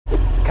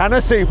Can a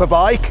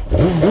Superbike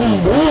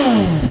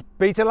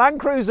beat a Land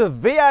Cruiser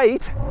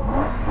V8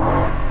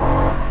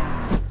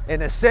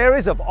 in a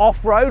series of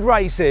off-road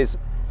races?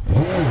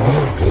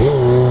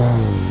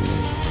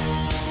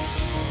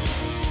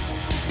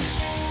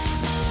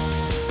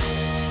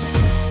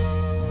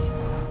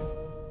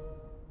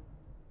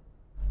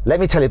 Let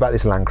me tell you about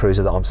this Land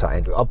Cruiser that I'm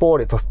sat in. I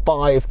bought it for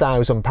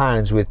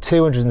 £5,000 with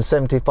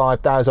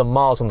 275,000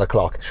 miles on the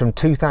clock. It's from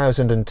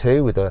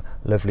 2002 with a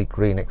lovely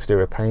green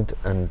exterior paint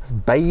and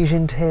beige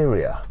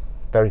interior.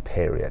 Very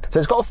period. So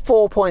it's got a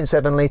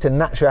 4.7 litre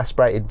naturally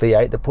aspirated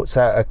V8 that puts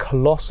out a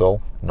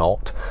colossal,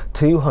 not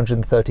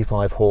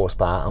 235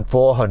 horsepower and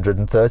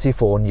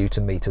 434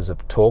 newton meters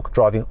of torque,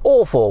 driving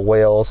all four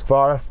wheels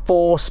via a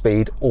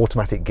 4-speed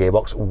automatic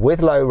gearbox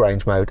with low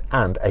range mode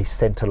and a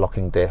centre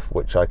locking diff,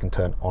 which I can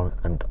turn on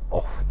and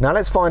off. Now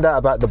let's find out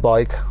about the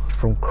bike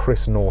from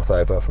Chris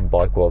Northover from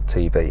Bike World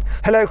TV.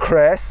 Hello,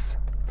 Chris.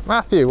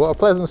 Matthew, what a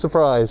pleasant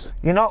surprise.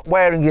 You're not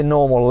wearing your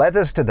normal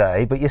leathers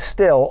today, but you're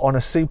still on a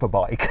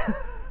Superbike.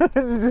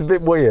 This is a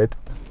bit weird.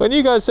 When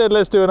you guys said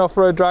let's do an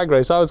off-road drag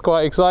race, I was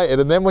quite excited,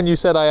 and then when you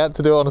said I had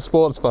to do it on a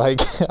sports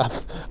bike,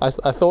 I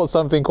thought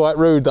something quite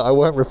rude that I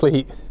won't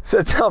repeat.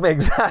 So tell me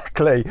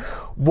exactly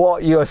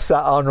what you're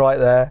sat on right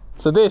there.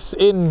 So this,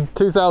 in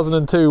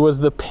 2002, was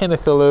the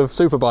pinnacle of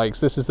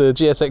superbikes. This is the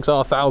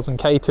GSXR 1000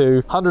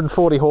 K2,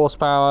 140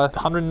 horsepower,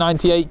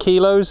 198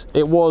 kilos.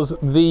 It was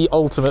the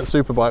ultimate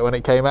superbike when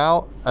it came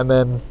out, and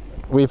then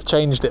we've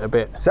changed it a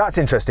bit. So that's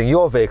interesting.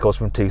 Your vehicle's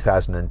from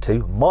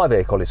 2002. My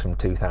vehicle is from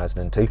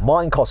 2002.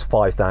 Mine cost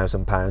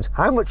 £5,000.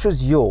 How much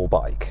was your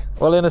bike?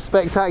 Well, in a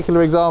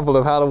spectacular example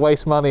of how to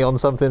waste money on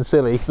something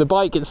silly, the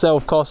bike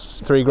itself costs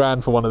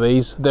 £3 for one of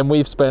these. Then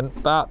we've spent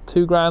about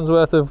 £2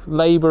 worth of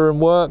labour and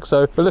work,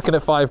 so we're looking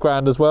at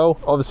 £5 as well.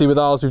 Obviously with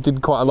ours, we've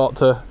did quite a lot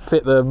to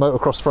fit the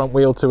motocross front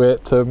wheel to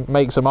it, to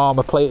make some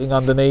armour plating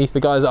underneath. The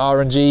guys at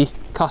R&G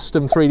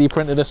custom 3D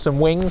printed us some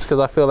wings, because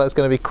I feel that's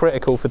going to be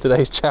critical for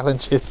today's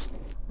challenges.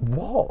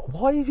 What?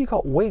 Why have you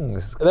got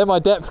wings? They're my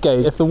depth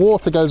gauge. If the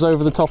water goes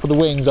over the top of the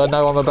wings, I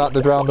know I'm about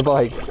to drown the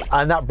bike.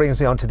 And that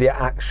brings me on to the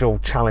actual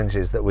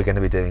challenges that we're going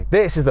to be doing.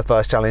 This is the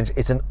first challenge.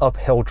 It's an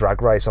uphill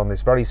drag race on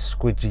this very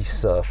squidgy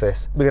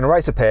surface. We're going to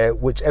race a pair.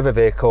 Whichever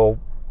vehicle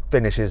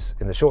finishes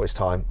in the shortest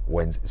time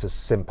wins. It's as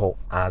simple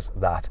as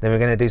that. Then we're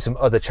going to do some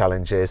other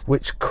challenges,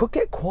 which could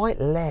get quite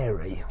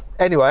leery.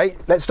 Anyway,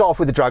 let's start off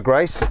with the drag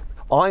race.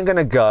 I'm going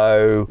to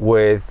go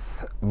with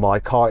my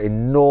car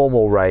in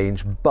normal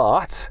range,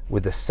 but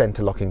with the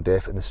centre locking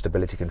diff and the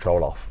stability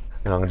control off.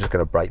 And I'm just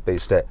going to brake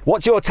boost it.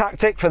 What's your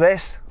tactic for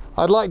this?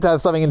 I'd like to have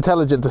something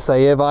intelligent to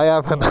say here, but I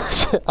haven't.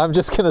 I'm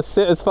just going to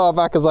sit as far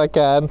back as I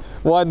can,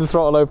 wind the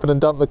throttle open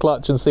and dump the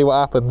clutch and see what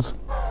happens.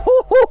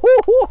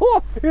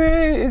 It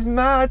is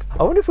mad.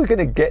 I wonder if we're going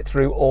to get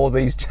through all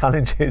these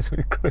challenges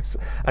with Chris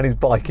and his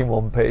bike in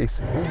one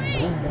piece.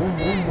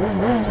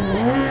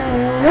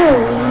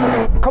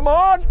 Come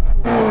on!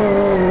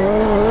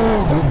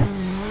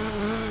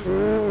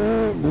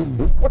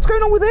 What's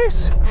going on with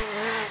this?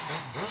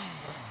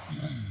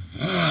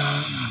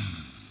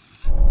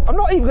 I'm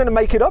not even going to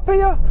make it up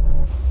here.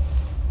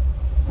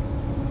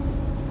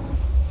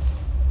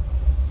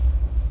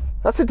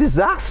 That's a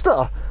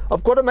disaster.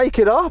 I've got to make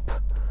it up.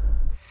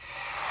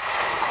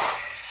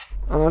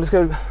 Let's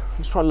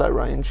try low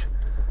range.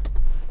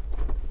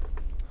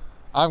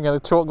 I'm going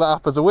to chalk that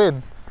up as a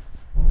win.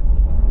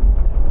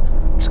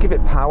 Just give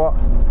it power.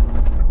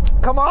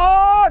 Come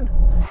on!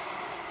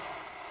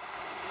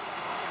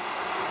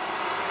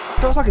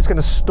 Feels like it's going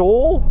to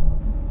stall.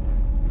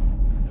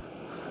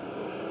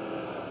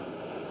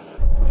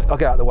 I'll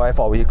get out of the way if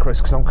I were you, Chris,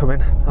 because I'm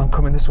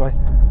coming this way.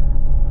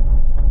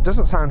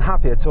 Doesn't sound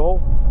happy at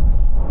all.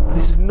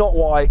 This is not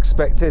what I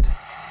expected.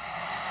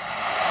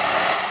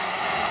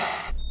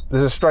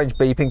 There's a strange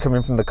beeping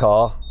coming from the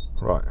car.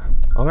 Right,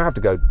 I'm going to have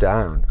to go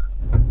down.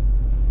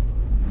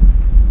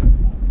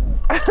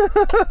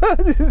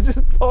 This is just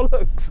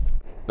bollocks.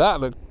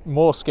 That looked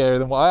more scary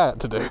than what I had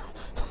to do.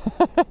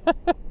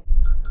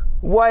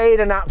 Wait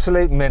an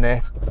absolute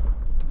minute.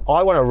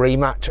 I want a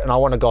rematch and I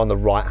want to go on the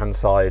right hand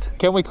side.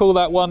 Can we call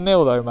that 1-0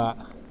 though, Matt?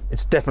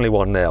 It's definitely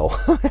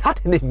 1-0. I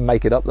didn't even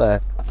make it up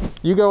there.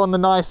 You go on the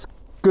nice,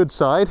 good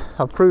side.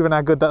 I've proven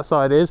how good that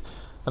side is.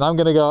 And I'm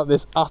going to go up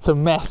this utter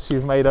mess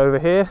you've made over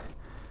here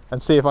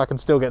and see if I can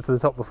still get to the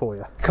top before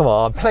you. Come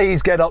on,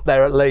 please get up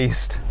there at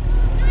least.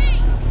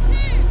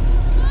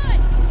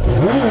 3,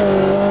 2,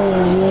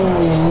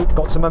 1.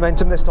 Got some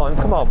momentum this time,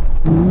 come on.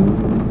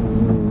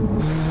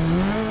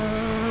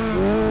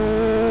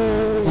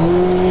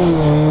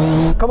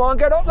 Come on,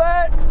 get up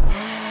there.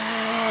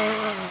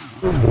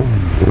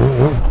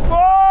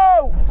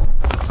 Whoa!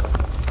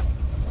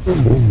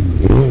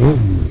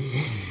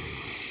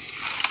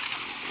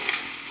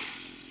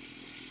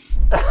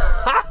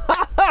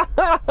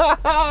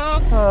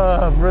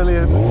 Oh,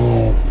 brilliant.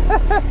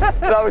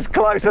 That was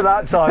closer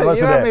that time,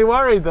 wasn't it? You had me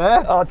worried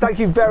there. Oh, thank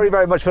you very,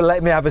 very much for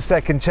letting me have a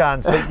second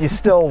chance, but you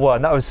still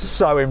won. That was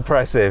so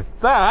impressive.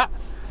 That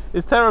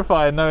It's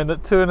terrifying knowing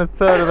that 2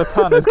 1/3 of a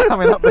tonne is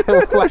coming up the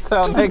hill flat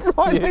out next to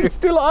Right you. next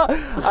to her.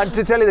 And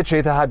to tell you the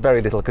truth, I had very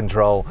little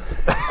control.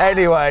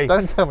 Anyway.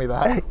 Don't tell me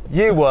that.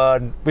 You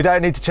won. We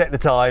don't need to check the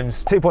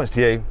times. 2 points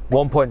to you,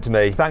 1 point to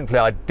me. Thankfully,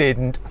 I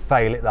didn't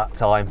fail it that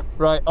time.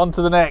 Right, on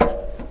to the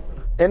next.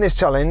 In this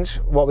challenge,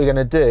 what we're going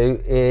to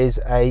do is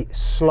a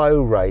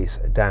slow race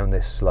down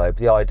this slope.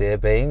 The idea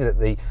being that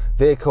the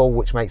vehicle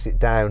which makes it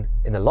down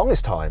in the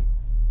longest time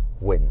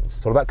wins.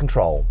 It's all about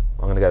control.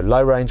 I'm going to go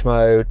low range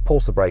mode,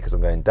 pulse the brake as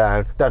I'm going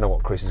down. Don't know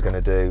what Chris is going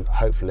to do.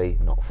 Hopefully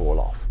not fall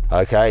off.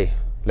 Okay,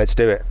 let's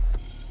do it.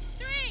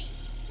 3,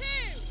 2,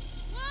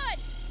 1,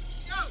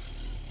 go!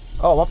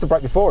 Oh, I'll have to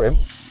brake before him.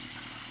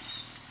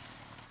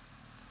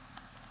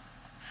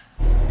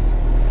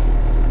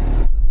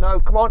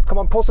 No, come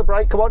on, pulse the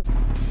brake, come on.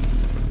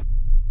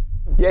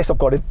 Yes, I've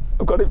got him,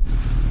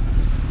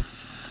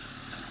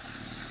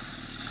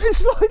 It's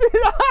sliding.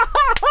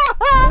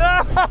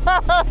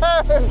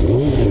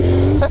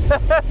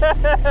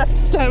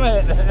 Damn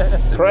it!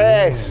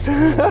 Chris,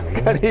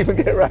 can't even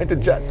get around to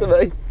chat to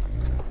me.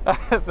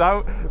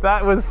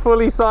 that was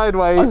fully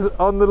sideways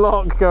on the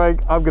lock going,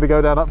 I'm going to go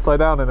down upside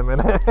down in a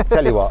minute.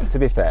 Tell you what, to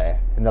be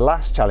fair, in the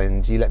last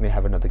challenge you let me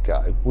have another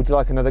go. Would you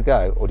like another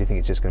go, or do you think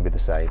it's just going to be the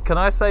same? Can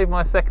I save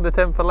my second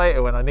attempt for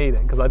later when I need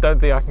it? Because I don't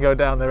think I can go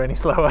down there any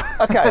slower.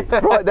 Okay,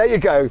 right, there you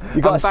go.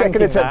 You got I'm a second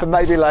banking attempt that. for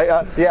maybe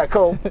later. Yeah,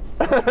 cool.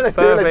 Let's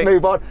do it, let's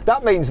move on.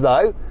 That means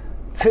though,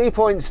 2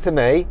 points to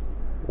me,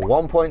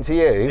 1 point to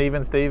you.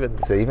 Stevens.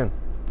 It's even,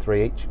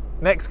 3 each.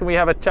 Next, can we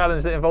have a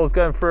challenge that involves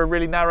going through a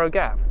really narrow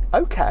gap?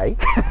 Okay.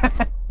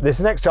 This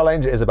next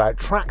challenge is about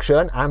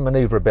traction and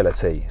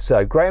manoeuvrability.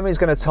 So Graham is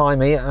going to time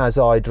me as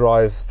I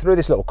drive through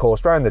this little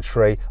course, around the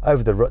tree,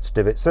 over the ruts,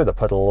 divots, through the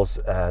puddles,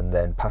 and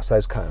then past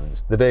those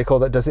cones. The vehicle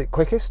that does it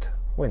quickest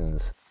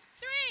wins.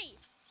 3,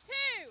 2,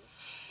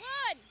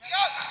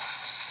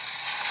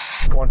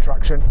 1, Go on,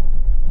 traction.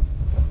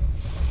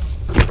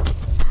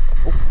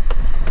 Oh.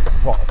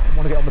 Right, I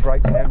want to get on the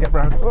brakes here and get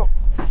round. Oh.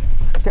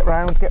 Get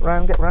round, get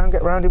round, get round,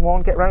 get round in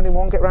one, get round in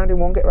one, get round in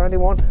one, get round in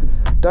one.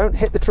 Don't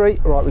hit the tree.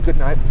 All right, we're good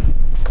now.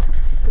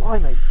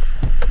 Blimey. Is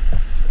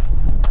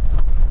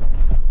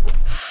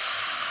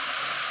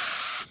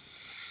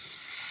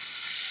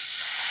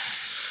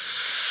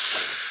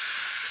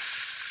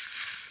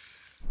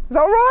that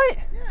all right?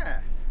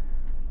 Yeah.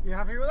 You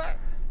happy with that?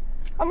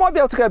 I might be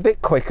able to go a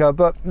bit quicker,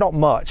 but not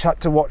much.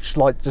 Had to watch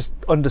like just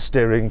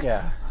understeering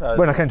Yeah. So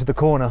when I came to the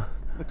corner.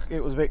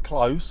 it was a bit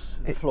close,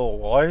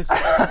 floor-wise,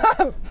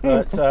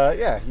 but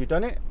yeah, you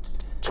done it.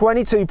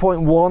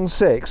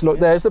 22.16. Look,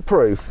 there's the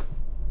proof.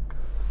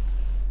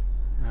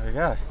 There we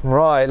go.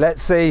 Right,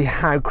 let's see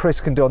how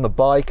Chris can do on the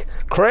bike.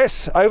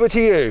 Chris, over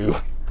to you.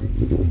 3,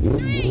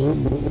 2,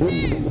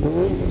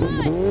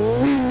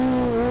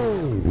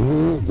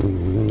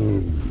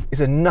 1.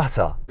 He's a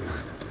nutter.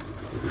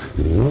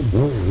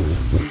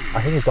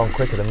 I think he's gone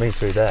quicker than me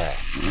through there.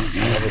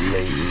 And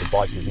obviously the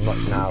bike is much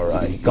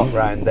narrower. He got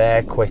round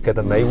there quicker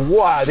than me.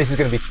 Wow, this is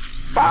going to be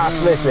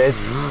fast, this is.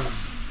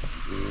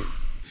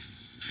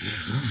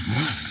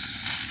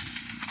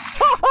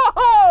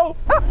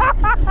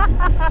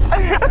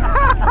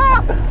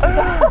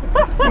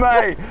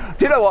 Mate,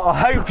 do you know what?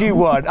 I hope you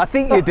won. I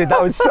think you did.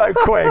 That was so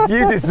quick.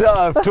 You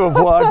deserve to have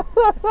won.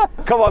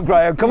 Come on,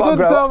 Graham. Come on,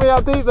 Graham. Tell me how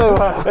deep they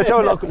were. Let's have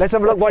a look. Let's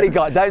have a look what he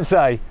got. Don't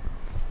say.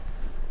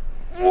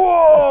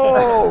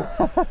 Whoa!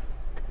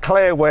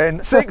 Clear win.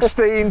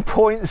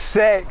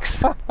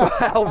 16.6.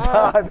 Well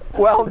done.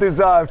 Well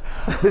deserved.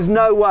 There's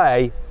no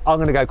way I'm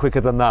going to go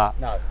quicker than that.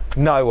 No.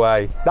 No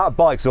way. That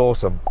bike's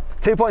awesome.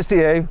 2 points to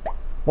you.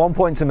 1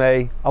 point to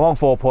me. I'm on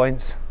 4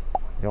 points.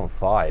 You're on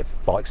 5.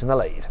 Bike's in the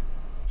lead.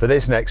 For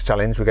this next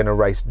challenge, we're going to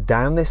race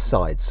down this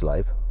side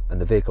slope, and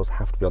the vehicles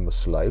have to be on the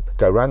slope,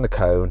 go around the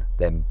cone,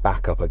 then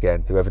back up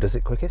again. Whoever does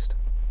it quickest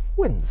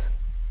wins.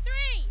 3,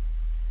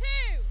 2,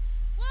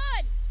 1.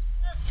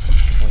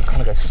 I'm going to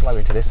kind of go slow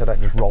into this so I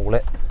don't just roll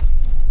it.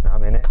 Now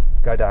I'm in it.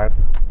 Go down.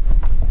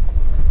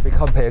 Big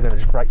hump here, going to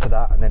just brake for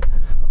that, and then,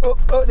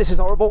 oh, this is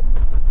horrible.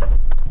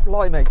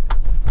 Blimey.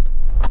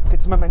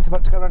 Get some momentum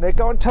up to go around here.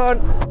 Go on,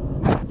 turn.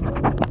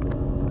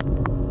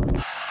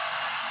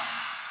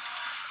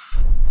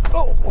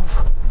 Oh,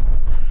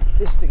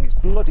 this thing is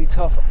bloody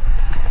tough.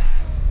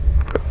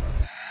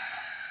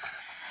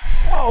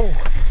 Whoa.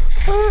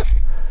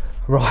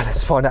 Right,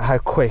 let's find out how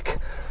quick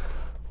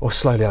or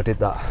slowly I did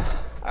that.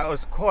 That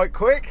was quite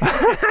quick.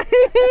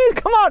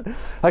 Come on.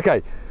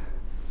 Okay,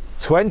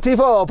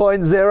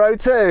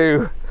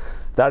 24.02.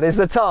 That is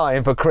the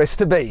time for Chris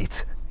to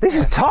beat. This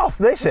is tough,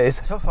 this is.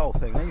 Tough old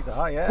thing, these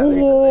are, yeah. Ooh.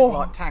 These are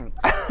like tanks.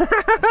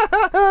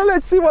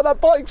 Let's see what that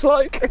bike's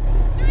like. 3, 2,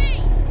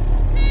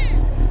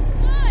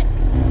 1.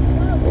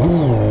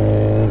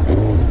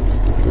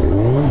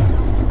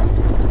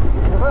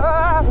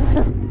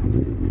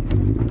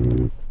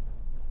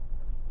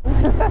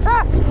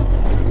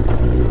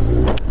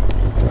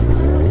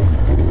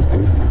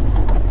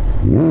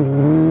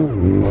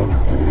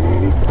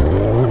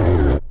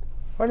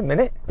 Wait a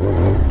minute.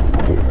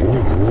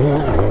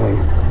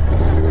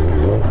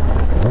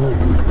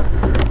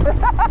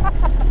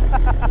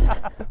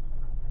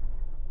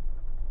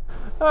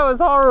 That was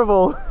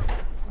horrible.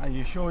 Are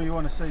you sure you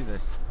want to see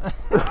this?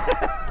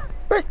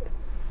 But,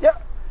 yeah,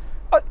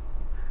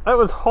 That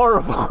was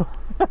horrible.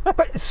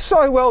 but it's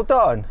so well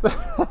done.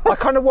 I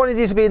kind of wanted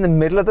you to be in the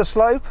middle of the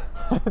slope.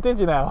 Did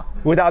you now?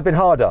 Would that have been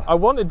harder? I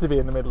wanted to be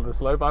in the middle of the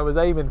slope. I was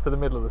aiming for the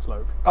middle of the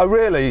slope. Oh,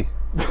 really?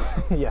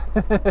 Yeah.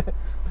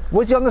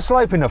 Was he on the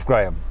slope enough,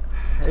 Graham?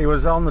 He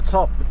was on the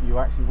top, but you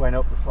actually went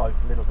up the slope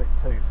a little bit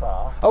too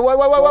far. Oh, wait.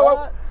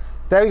 What?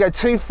 There we go,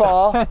 too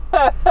far.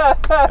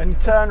 And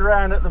he turned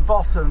around at the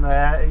bottom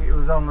there, it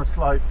was on the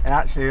slope. And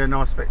actually a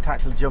nice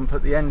spectacular jump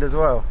at the end as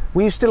well.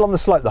 Were you still on the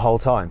slope the whole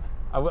time?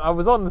 I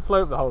was on the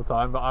slope the whole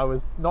time, but I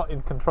was not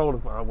in control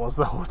of where I was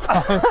the whole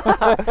time.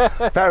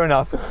 Fair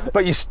enough.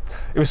 But it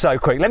was so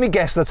quick. Let me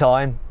guess the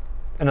time.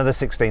 Another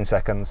 16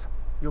 seconds.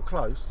 You're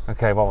close.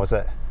 Okay, what was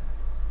it?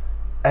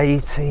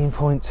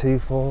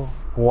 18.24.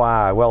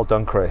 Wow, well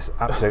done, Chris.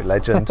 Absolute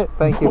legend.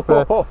 Thank you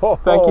for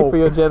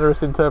your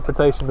generous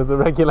interpretation of the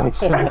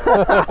regulations.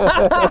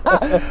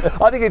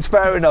 I think it's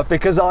fair enough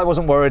because I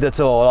wasn't worried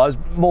at all. I was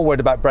more worried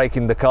about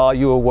breaking the car.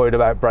 You were worried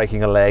about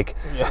breaking a leg.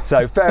 Yeah.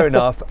 So fair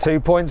enough. 2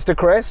 points to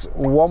Chris,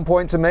 1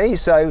 point to me.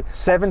 So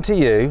 7 to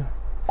you,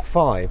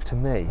 5 to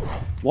me.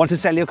 Want to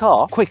sell your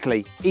car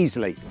quickly,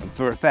 easily, and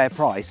for a fair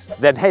price?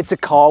 Then head to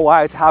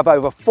Carwow to have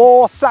over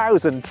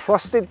 4,000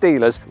 trusted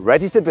dealers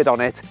ready to bid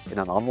on it in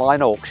an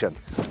online auction.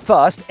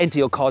 First, enter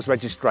your car's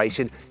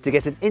registration to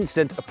get an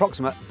instant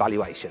approximate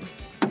valuation.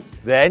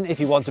 Then, if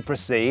you want to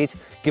proceed,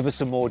 give us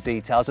some more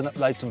details and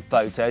upload some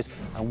photos,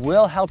 and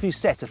we'll help you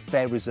set a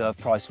fair reserve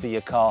price for your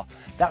car.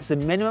 That's the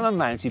minimum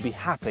amount you'd be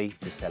happy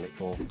to sell it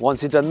for.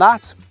 Once you've done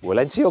that, we'll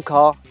enter your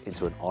car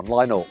into an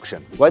online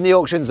auction. When the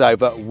auction's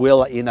over, we'll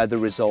let you know the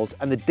result,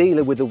 and the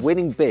dealer with the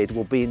winning bid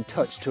will be in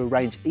touch to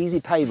arrange easy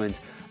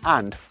payment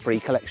and free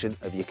collection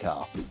of your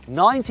car.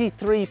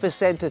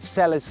 93% of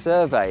sellers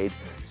surveyed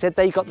said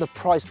they got the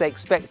price they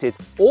expected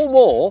or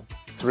more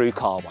through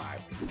Carwow.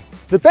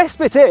 The best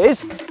bit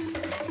is,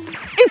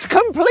 it's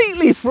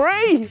completely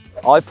free!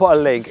 I put a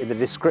link in the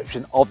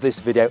description of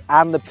this video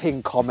and the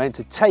pinned comment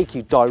to take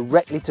you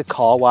directly to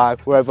Carwow,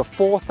 where over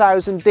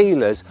 4,000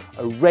 dealers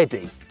are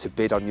ready to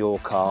bid on your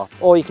car.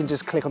 Or you can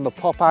just click on the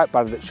pop-out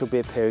banner that should be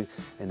appearing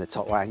in the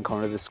top right-hand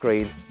corner of the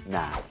screen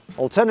now.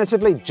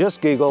 Alternatively, just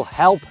Google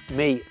 "Help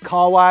Me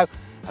Carwow"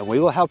 and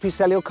we will help you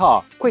sell your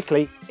car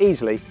quickly,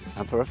 easily,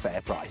 and for a fair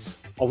price.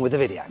 On with the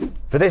video.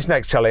 For this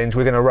next challenge,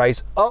 we're going to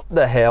race up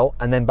the hill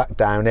and then back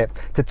down it.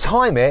 To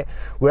time it,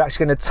 we're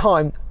actually going to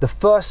time the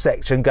first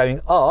section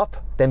going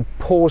up, then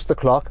pause the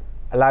clock,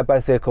 allow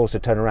both vehicles to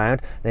turn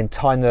around, then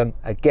time them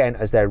again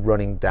as they're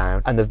running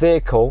down. And the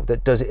vehicle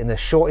that does it in the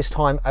shortest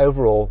time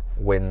overall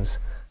wins.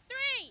 3,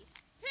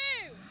 2,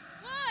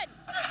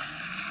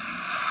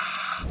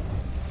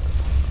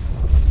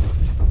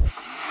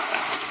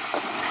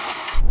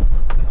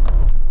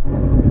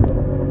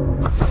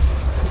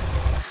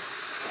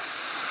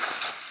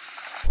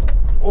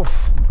 1.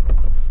 Oof.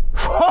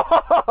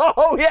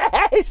 Oh,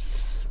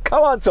 yes!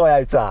 Come on,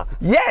 Toyota.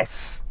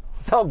 Yes!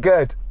 Felt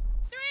good.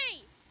 3,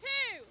 2,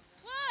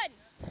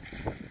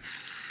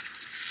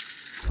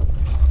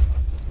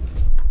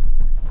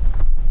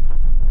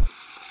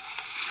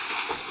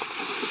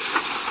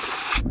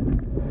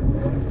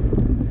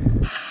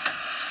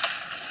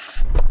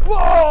 1.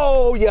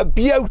 Whoa, you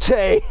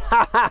beauty!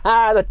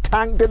 The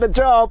tank did the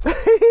job.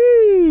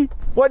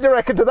 What do you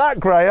reckon to that,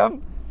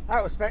 Graham?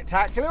 That was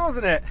spectacular,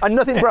 wasn't it? And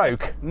nothing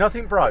broke?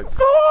 Nothing broke.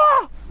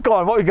 Ah! Go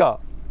on, what we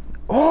got?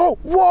 Oh,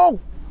 whoa!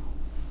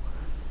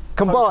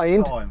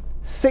 Combined, Total time.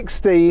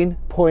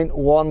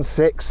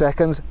 16.16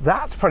 seconds.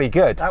 That's pretty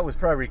good. That was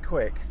very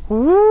quick.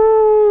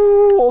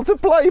 Woo! All to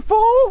play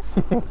for.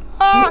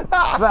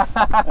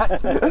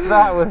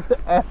 That was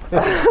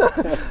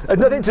epic. Had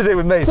nothing to do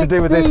with me, it's to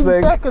do with this 16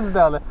 thing. seconds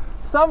down there.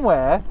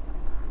 Somewhere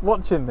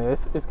watching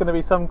this, it's going to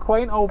be some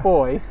quaint old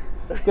boy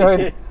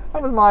going,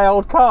 "That was my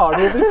old car,"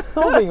 and he'll be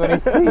sobbing when he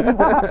sees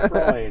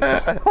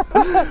that.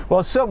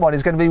 Well, someone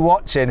is going to be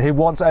watching who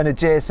wants to own a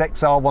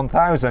GSXR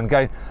 1000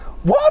 going,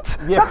 "What?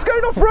 Yeah. That's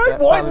going off road? Yeah,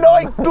 Why didn't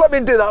I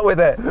blooming do that with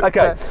it?"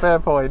 Okay, Fair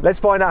point.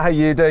 let's find out how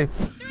you do.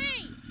 3,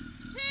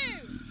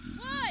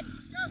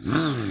 2,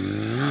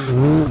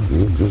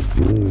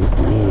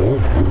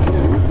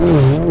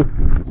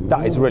 1.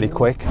 That is really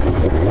quick.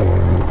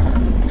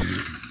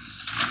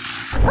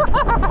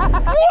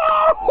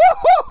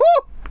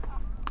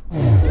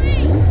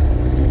 Three,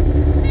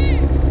 2,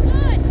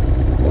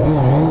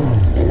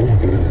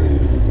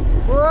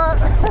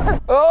 1.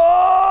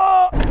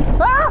 Oh!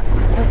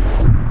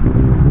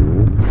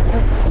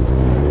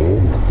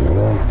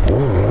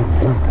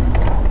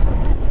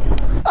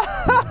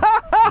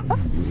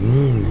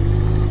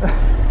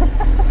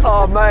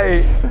 Oh,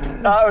 mate,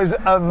 that was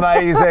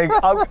amazing.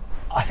 I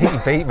think you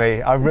beat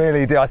me. I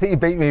really do. I think you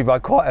beat me by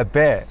quite a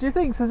bit. Do you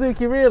think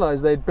Suzuki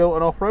realised they'd built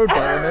an off-road bike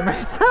when they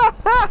made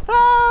this?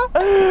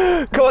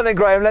 Come on then,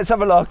 Graham, let's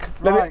have a look.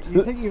 Right,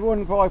 you think you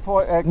won by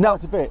quite a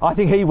bit? I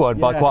think he won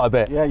by quite a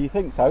bit. Yeah, you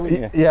think so,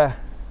 wouldn't you? Yeah.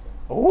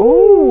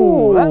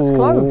 Ooh, that's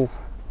close.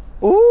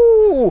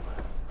 Ooh,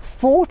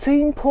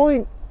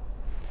 14.5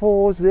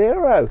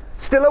 1.40.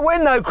 Still a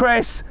win though,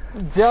 Chris.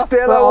 Just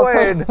Still a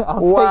win. I'll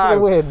take the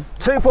win.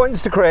 2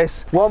 points to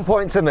Chris, 1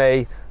 point to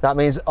me. That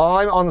means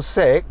I'm on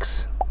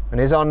 6 and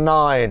he's on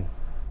 9.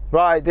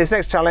 Right, this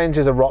next challenge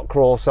is a rock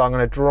crawl, so I'm going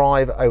to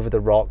drive over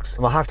the rocks.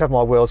 I have to have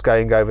my wheels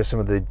going over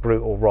some of the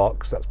brutal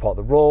rocks. That's part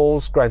of the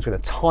rules. Graham's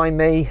going to time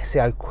me, see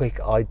how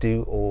quick I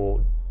do or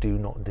do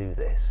not do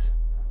this.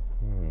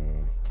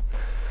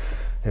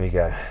 Here we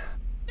go.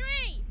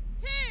 3,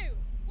 2,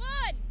 1.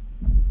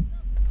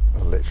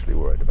 I'm literally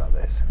worried about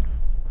this.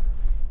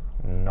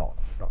 Not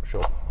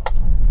sure.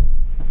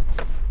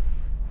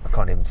 I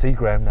can't even see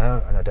Graham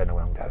now, and I don't know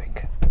where I'm going.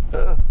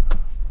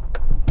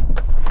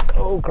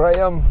 Oh,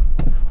 Graham.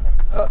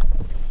 Oh,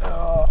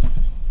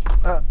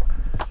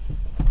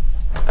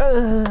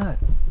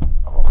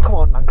 come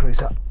on, Land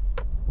Cruiser.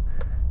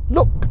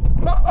 Look,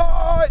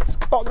 oh, it's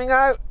bottoming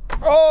out.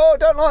 Oh,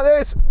 don't like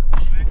this.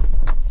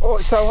 Oh,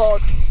 it's so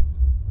hard.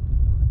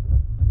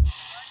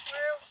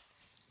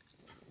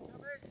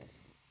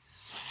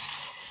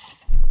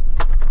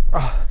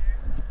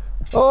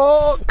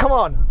 Oh, come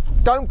on.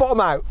 Don't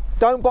bottom out.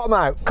 Don't bottom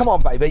out. Come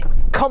on, baby.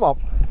 Come on.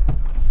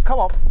 Come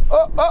on.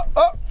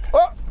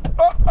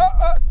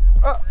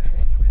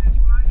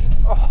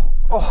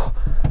 Oh,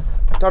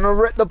 don't want to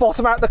rip the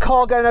bottom out of the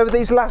car going over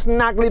these last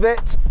naggly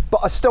bits, but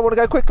I still want to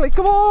go quickly.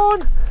 Come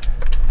on.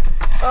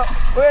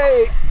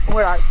 Wait,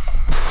 we're out.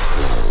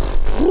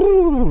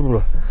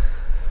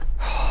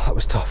 That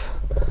was tough.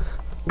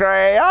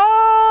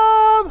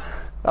 Graham!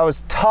 That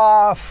was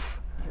tough.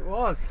 It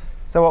was.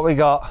 So what we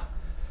got?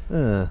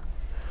 Oh.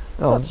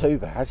 Not too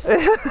bad.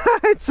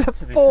 It's a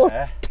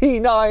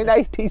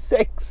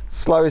 49.86.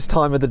 Slowest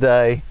time of the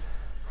day.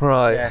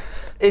 Right. Yes.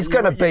 It's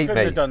going to beat You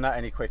couldn't me. have done that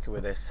any quicker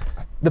with this.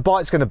 The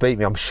bike's going to beat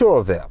me, I'm sure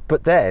of it.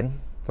 But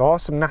then, there are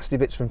some nasty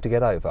bits for him to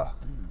get over.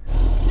 3,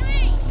 2,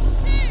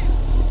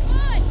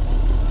 1.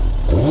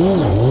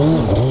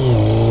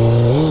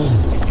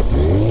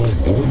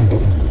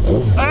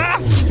 Ah!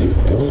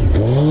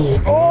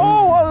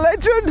 Oh, what a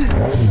legend!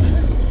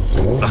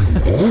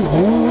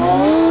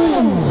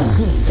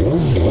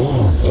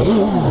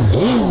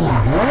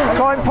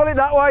 Try and pull it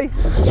that way.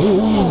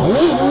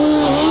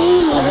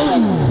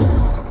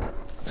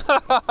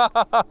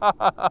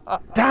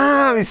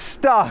 Damn, he's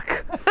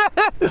stuck.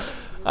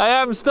 I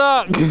am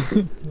stuck.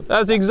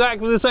 That's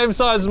exactly the same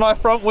size as my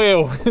front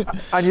wheel.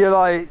 And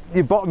you're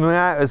bottoming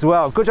out as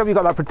well. Good job you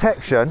got that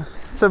protection.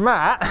 So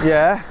Matt,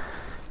 Yeah.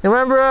 you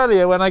remember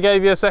earlier when I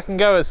gave you a second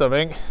go at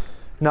something?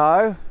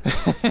 No.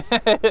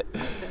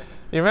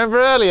 You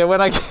remember earlier when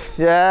I...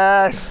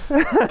 Yes.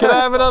 Can I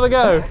have another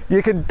go?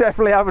 You can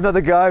definitely have another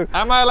go.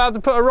 Am I allowed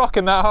to put a rock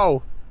in that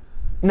hole?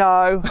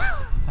 No.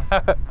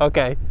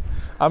 Okay.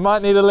 I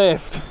might need a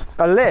lift.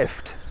 A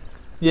lift?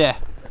 Yeah.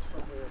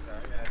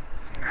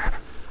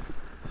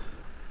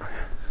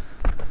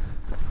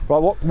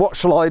 Right, what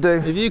shall I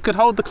do? If you could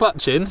hold the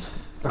clutch in.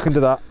 I can do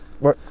that.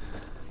 Right.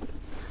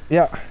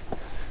 Yeah.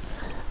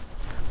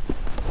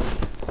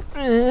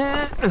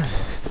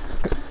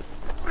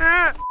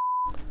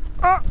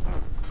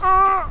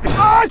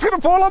 Oh, it's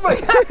gonna fall on me!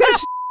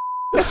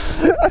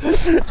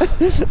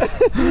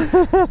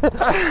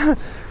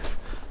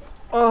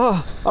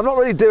 Oh, I'm not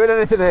really doing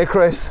anything here,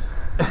 Chris.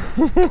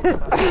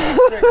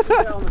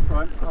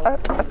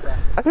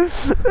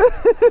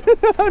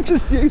 I'm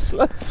just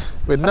useless.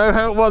 With no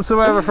help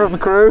whatsoever from the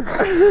crew.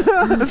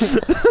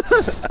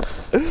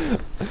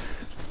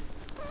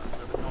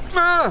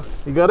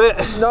 You got it?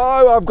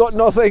 No, I've got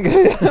nothing.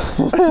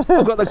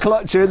 I've got the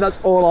clutch in, that's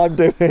all I'm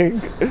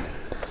doing.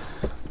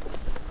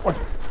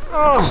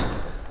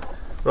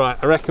 Right,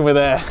 I reckon we're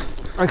there.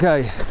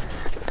 Okay.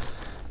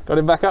 Got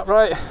him back up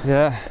right?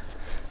 Yeah.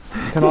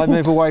 Can I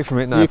move away from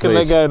it now, You can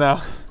please? let go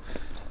now.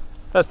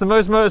 That's the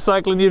most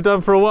motorcycling you've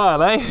done for a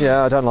while, eh?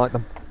 Yeah, I don't like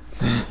them.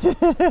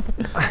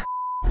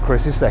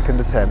 Chris's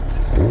second attempt.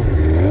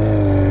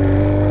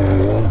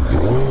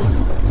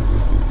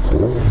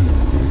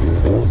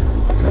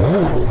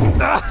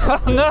 Oh,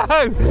 no!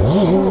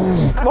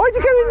 Why'd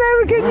you go in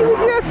there again, you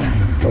idiot?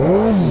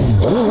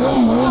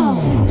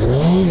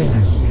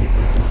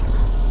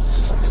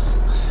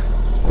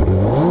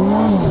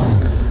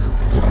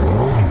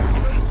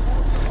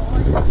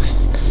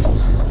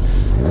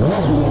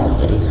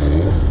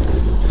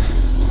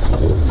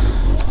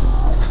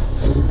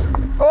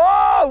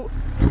 Oh!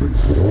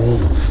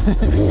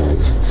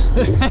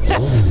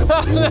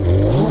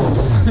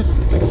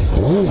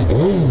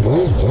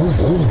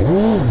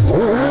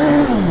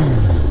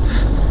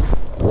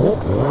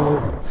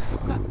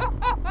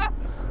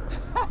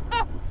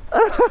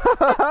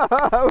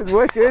 That was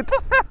wicked.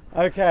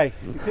 Okay,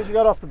 because you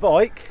got off the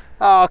bike,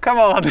 Oh, come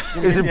on.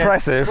 It was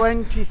impressive.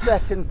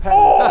 20-second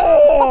penalty.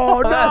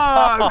 Oh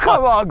no!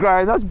 Come on,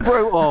 Graham, that's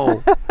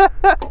brutal.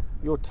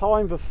 Your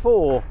time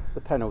before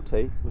the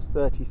penalty was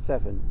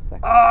 37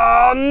 seconds.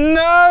 Oh,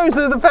 no!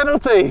 So the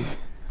penalty.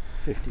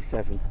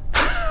 57.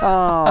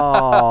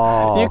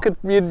 Oh.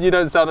 You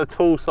don't sound at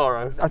all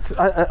sorrow.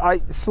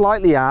 I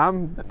slightly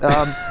am.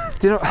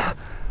 Do you know?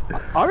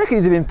 I reckon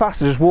you'd have been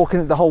faster just walking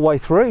it the whole way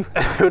through.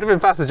 It would have been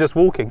faster just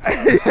walking.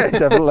 Yeah,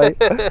 definitely.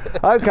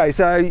 Okay,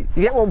 so you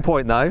get 1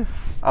 point though.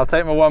 I'll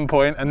take my 1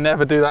 point and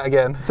never do that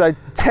again. So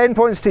 10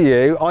 points to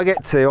you, I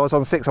get 2, I was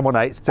on 6, I'm on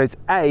 8. So it's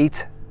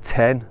 8,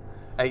 10.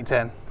 8,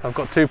 10. I've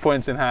got 2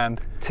 points in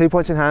hand. 2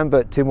 points in hand,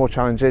 but 2 more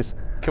challenges.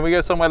 Can we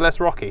go somewhere less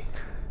rocky?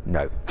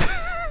 No.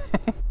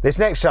 This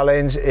next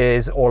challenge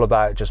is all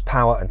about just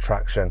power and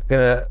traction.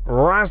 Gonna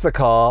razz the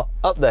car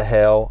up the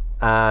hill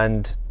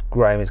and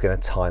Graham is gonna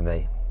time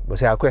me. We'll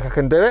see how quick I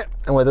can do it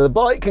and whether the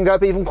bike can go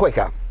up even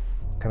quicker.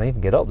 Can I even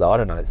get up though? I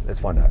don't know,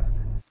 let's find out.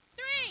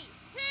 3,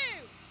 2,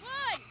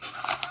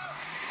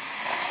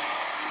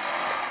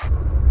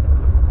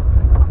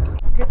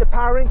 1. Get the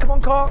power in, come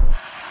on car.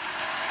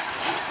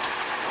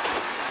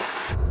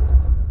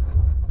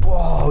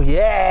 Whoa,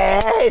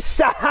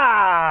 yes!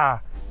 I'd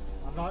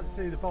like to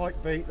see the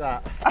bike beat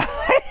that.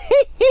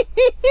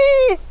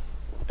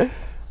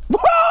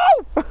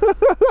 Whoa!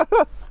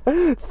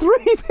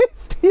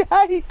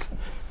 358!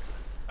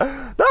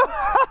 No!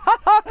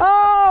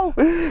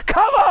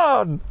 Come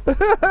on!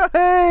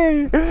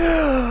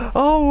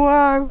 Oh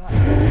wow! 3, 2,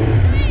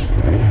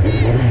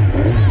 1.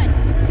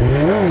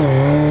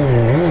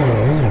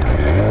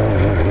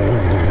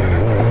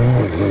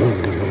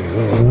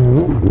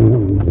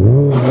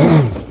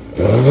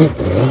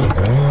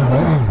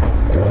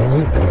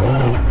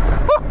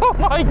 Oh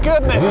my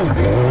goodness!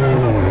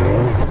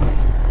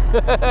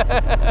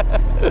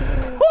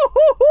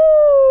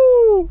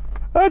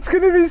 That's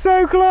going to be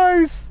so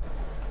close.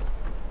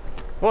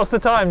 What's the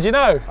time? Do you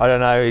know? I don't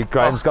know.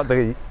 Graham's got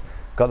the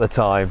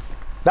time.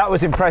 That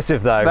was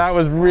impressive though. That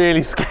was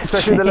really sketchy.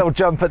 Especially the little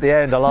jump at the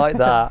end. I like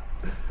that.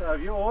 So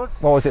yours?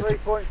 What was it?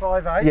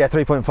 3.58. Yeah,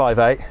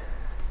 3.58.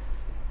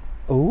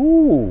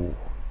 Ooh,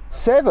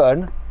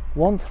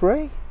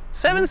 7.13.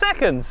 7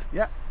 seconds?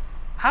 Yeah.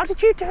 How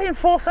did you do it in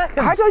 4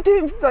 seconds? How did I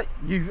do it? Like,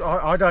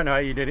 I don't know how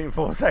you did it in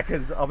 4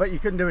 seconds. I bet you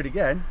couldn't do it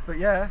again, but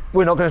yeah.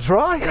 we're not going to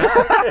try.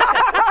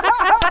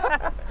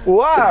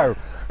 Wow.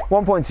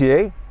 1 point to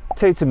you,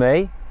 2 to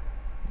me.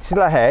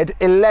 Still ahead.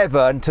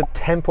 11 to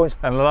 10 points.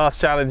 And the last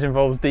challenge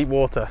involves deep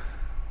water.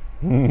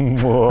 And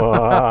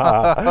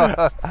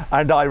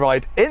I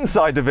ride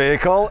inside the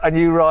vehicle and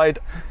you ride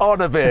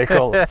on a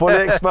vehicle,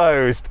 fully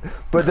exposed.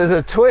 But there's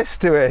a twist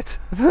to it.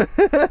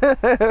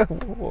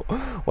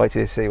 Wait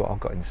till you see what I've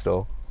got in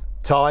store.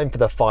 Time for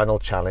the final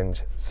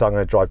challenge. So I'm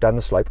going to drive down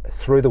the slope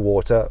through the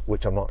water,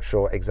 which I'm not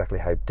sure exactly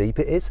how deep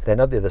it is. Then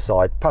up the other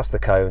side, past the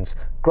cones,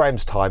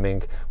 Graham's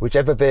timing.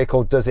 Whichever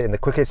vehicle does it in the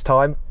quickest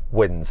time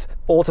wins.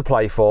 All to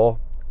play for,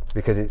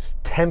 because it's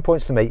 10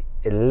 points to me,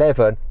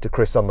 11 to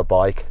Chris on the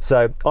bike.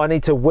 So I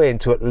need to win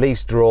to at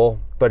least draw,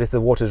 but if the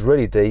water's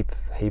really deep,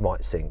 he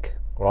might sink,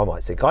 or I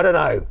might sink. I don't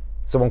know.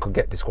 Someone could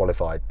get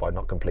disqualified by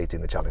not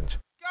completing the challenge.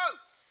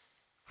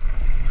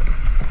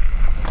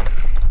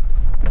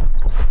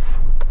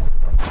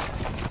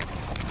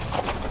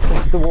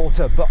 Into the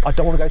water, but I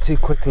don't want to go too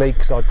quickly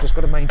because I've just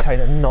got to maintain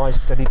a nice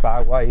steady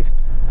bow wave.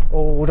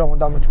 Oh, I don't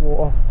want that much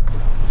water.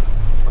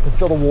 I can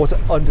feel the water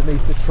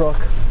underneath the truck.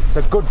 It's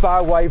a good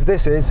bow wave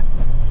this is.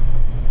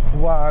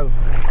 Wow,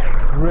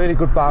 really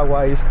good bow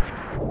wave.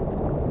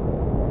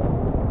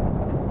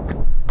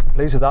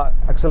 Pleased with that.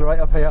 Accelerate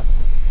up here.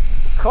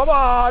 Come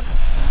on!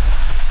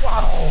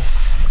 Wow!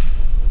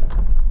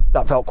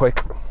 That felt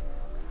quick.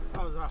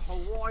 That was a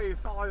Hawaii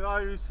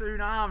 5.0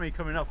 tsunami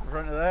coming up in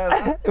front of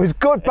there. It was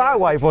good bow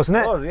wave, wasn't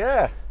it? It was,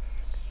 yeah.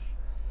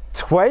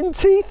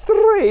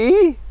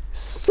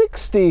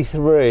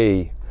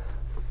 23.63.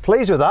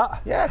 Pleased with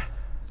that? Yeah,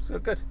 so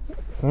good.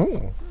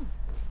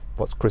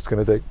 What's Chris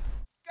going to do?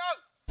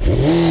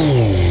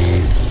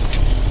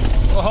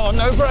 Oh,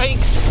 no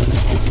brakes!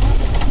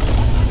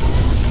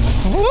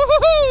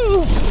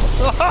 Woohoo!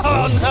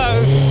 Oh no!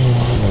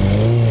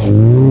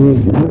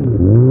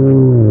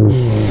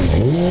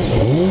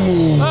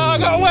 Oh, I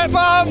got a wet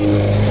bum!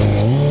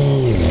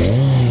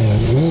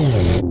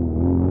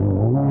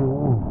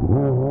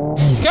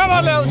 Come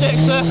on, little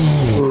Jixer!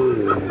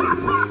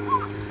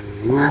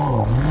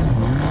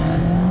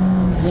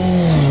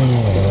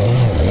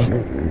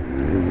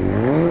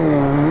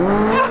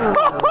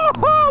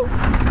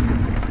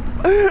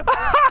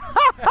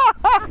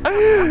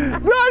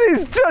 That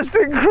is just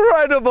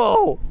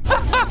incredible!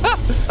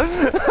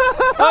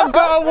 I've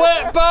got a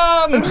wet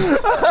bum!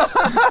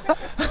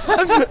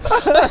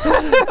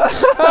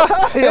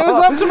 It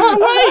was up to my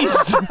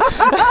waist!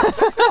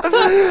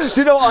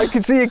 Do you know what? I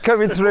could see you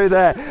coming through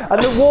there,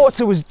 and the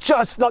water was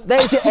just like,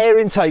 there's your air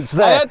intakes I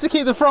there. had to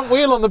keep the front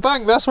wheel on the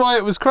bank, that's why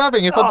it was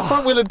crabbing. If the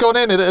front wheel had gone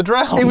in, it'd have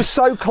drowned. It was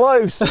so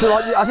close. So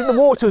like, I think the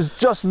water was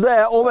just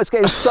there, almost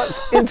getting sucked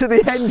into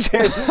the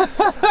engine.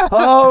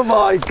 Oh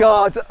my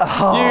God.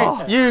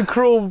 Oh. You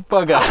cruel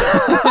bugger.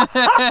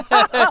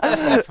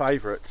 That's my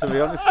favourite, to be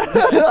honest.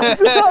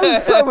 That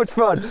was so much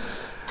fun.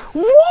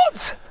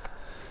 What?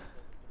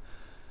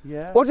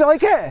 Yeah. What did I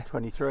get?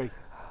 23.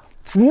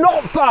 It's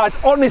not bad,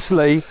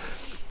 honestly.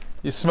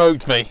 You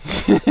smoked me.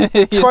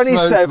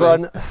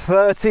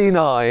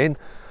 27.39.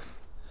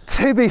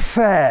 To be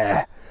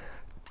fair,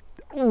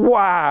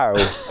 Wow.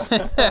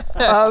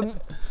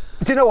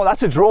 Do you know what?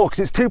 That's a draw because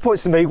it's 2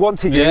 points to me, 1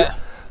 to you. Yeah.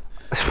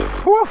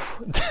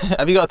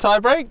 Have you got a tie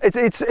break?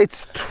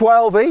 It's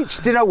 12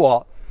 each. Do you know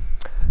what?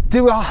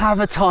 Do I have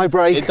a tie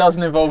break? It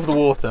doesn't involve the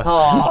water.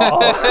 Oh.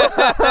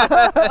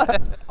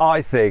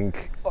 I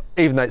think,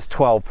 even though it's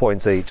 12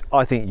 points each,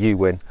 I think you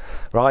win,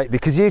 right?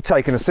 Because you've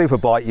taken a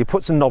Superbike, you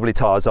put some knobbly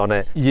tyres on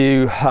it,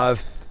 you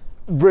have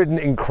ridden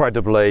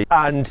incredibly,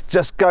 and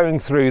just going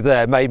through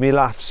there made me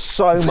laugh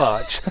so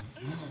much.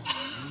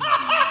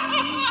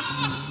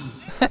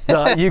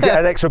 that you get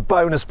an extra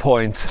bonus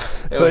point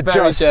for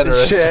just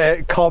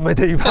sheer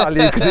comedy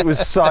value because it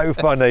was so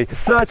funny.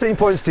 13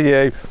 points to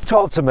you,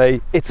 12 to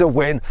me. It's a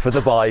win for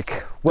the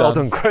bike. Well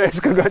done, Chris.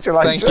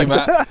 Congratulations. Thank you,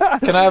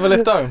 Matt. Can I have a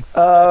lift home?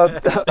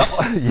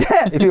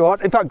 Yeah, if you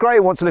want. In fact,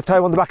 Graham wants to lift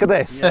home on the back of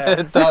this.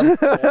 Yeah. Done.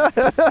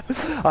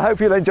 I hope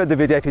you enjoyed the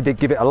video. If you did,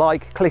 give it a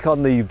like. Click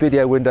on the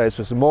video windows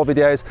for some more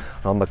videos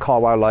and on the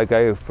Carwow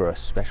logo for a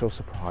special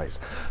surprise.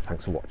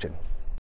 Thanks for watching.